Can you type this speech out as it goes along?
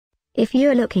If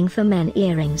you're looking for men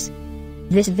earrings,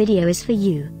 this video is for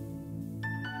you.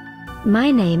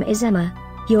 My name is Emma,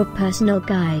 your personal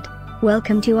guide.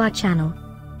 Welcome to our channel.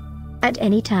 At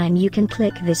any time you can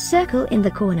click this circle in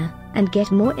the corner, and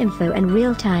get more info and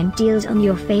real-time deals on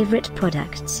your favorite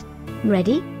products.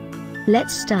 Ready?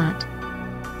 Let's start.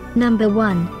 Number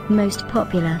 1, Most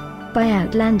Popular, by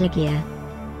Outlander Gear.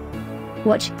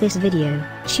 Watch this video,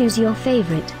 choose your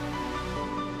favorite.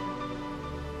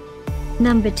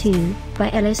 Number 2, by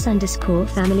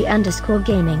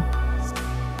Ellis_family_gaming.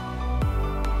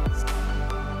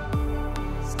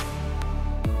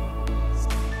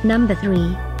 Number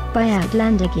 3, by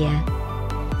Outlander Gear.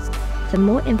 For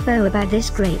more info about this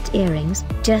great earrings,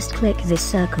 just click this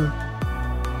circle.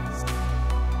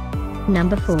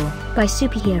 Number 4, by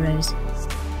Superheroes.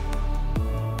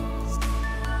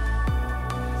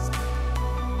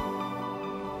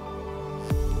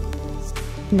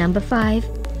 Number 5,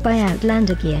 by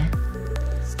Outlander Gear.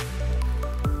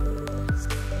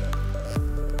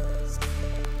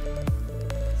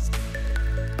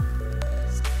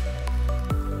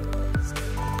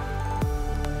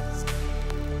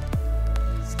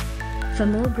 For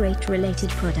more great related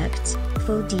products,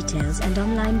 full details and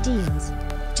online deals,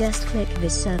 just click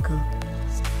this circle.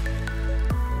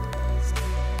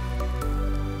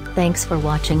 Thanks for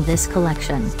watching this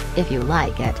collection. If you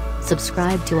like it,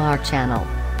 subscribe to our channel.